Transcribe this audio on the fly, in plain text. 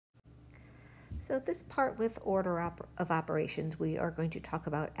So this part with order of operations, we are going to talk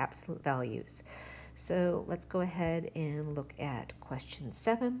about absolute values. So let's go ahead and look at question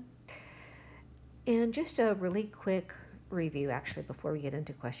 7. And just a really quick review actually before we get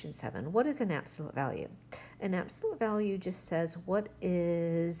into question 7. What is an absolute value? An absolute value just says what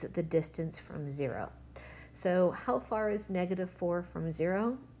is the distance from 0. So how far is -4 from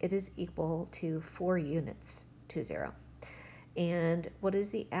 0? It is equal to 4 units to 0. And what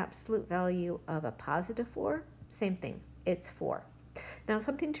is the absolute value of a +4? Same thing, it's 4. Now,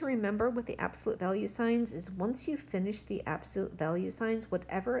 something to remember with the absolute value signs is once you finish the absolute value signs,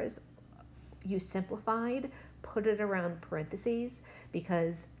 whatever is you simplified, put it around parentheses,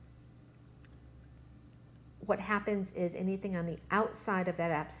 because what happens is anything on the outside of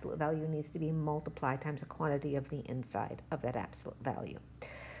that absolute value needs to be multiplied times the quantity of the inside of that absolute value.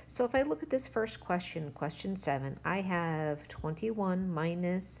 So if I look at this first question, question 7, I have 21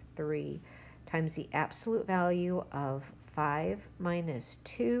 minus 3 times the absolute value of 5 minus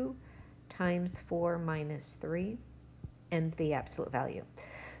 2 times 4 minus 3 and the absolute value.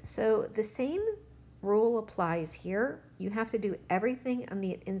 So the same rule applies here. You have to do everything on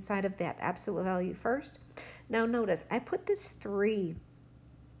the inside of that absolute value first. Now notice I put this 3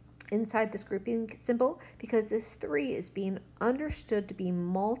 inside this grouping symbol because this 3 is being understood to be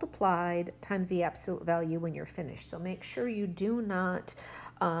multiplied times the absolute value when you're finished. So make sure you do not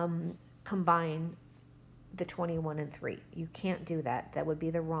combine the 21 and 3. You can't do that. That would be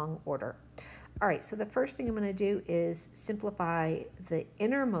the wrong order. All right, so the first thing I'm going to do is simplify the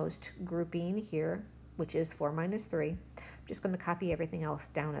innermost grouping here, which is 4 minus 3. I'm just going to copy everything else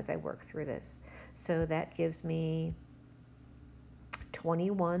down as I work through this. So that gives me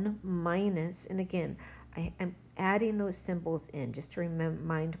 21 minus, and again, I am adding those symbols in just to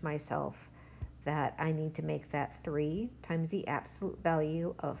remind myself that I need to make that 3 times the absolute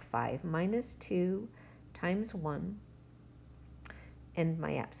value of 5 minus 2 times 1 and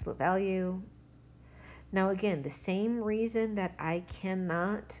my absolute value. Now again, the same reason that I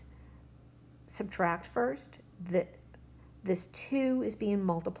cannot subtract first, that this 2 is being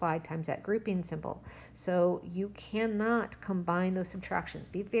multiplied times that grouping symbol. So you cannot combine those subtractions.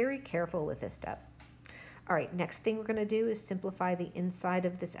 Be very careful with this step. All right, next thing we're going to do is simplify the inside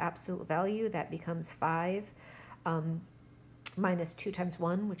of this absolute value. That becomes 5 minus 2 times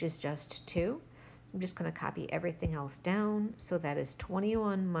 1, which is just 2. I'm just going to copy everything else down. So that is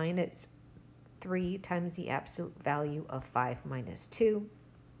 21 minus 3 times the absolute value of 5 minus 2.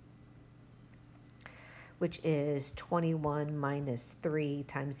 Which is 21 minus 3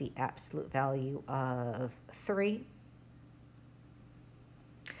 times the absolute value of 3.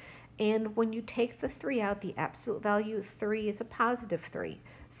 And when you take the 3 out, the absolute value of 3 is a +3.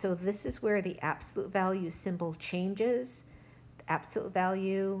 So this is where the absolute value symbol changes. The absolute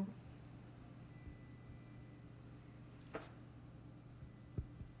value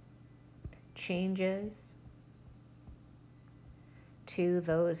changes to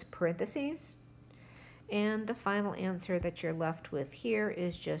those parentheses. And the final answer that you're left with here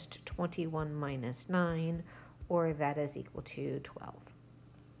is just 21 minus 9, or that is equal to 12.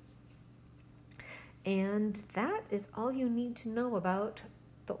 And that is all you need to know about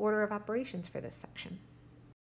the order of operations for this section.